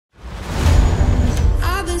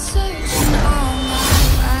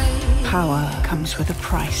Power comes with a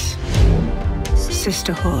price.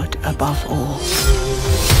 Sisterhood above all.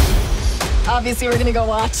 Obviously, we're gonna go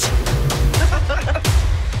watch.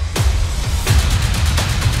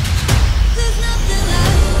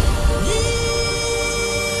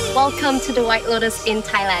 Welcome to the White Lotus in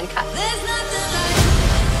Thailand.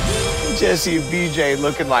 Jesse and BJ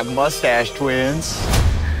looking like mustache twins.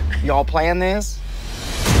 Y'all plan this?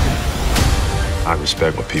 I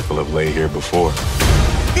respect what people have laid here before.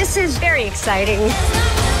 This is very exciting.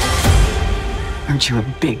 Aren't you a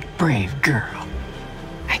big, brave girl?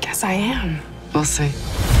 I guess I am. We'll see.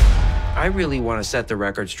 I really want to set the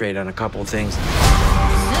record straight on a couple things.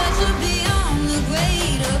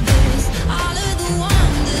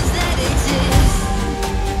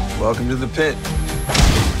 Welcome to the pit.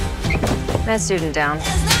 That student down.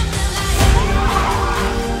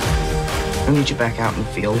 I need you back out in the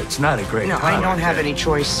field. It's not a great No, I don't have any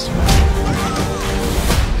choice.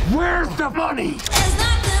 Where's the money?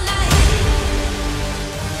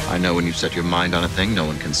 I know when you set your mind on a thing, no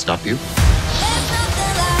one can stop you.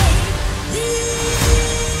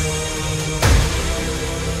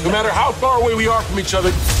 No matter how far away we are from each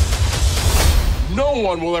other, no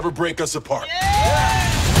one will ever break us apart.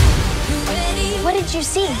 What did you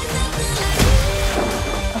see?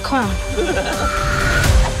 A clown.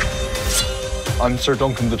 I'm Sir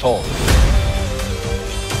Duncan the Tall.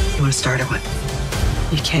 You want to start it with?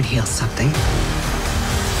 You can't heal something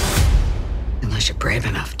unless you're brave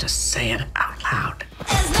enough to say it out loud.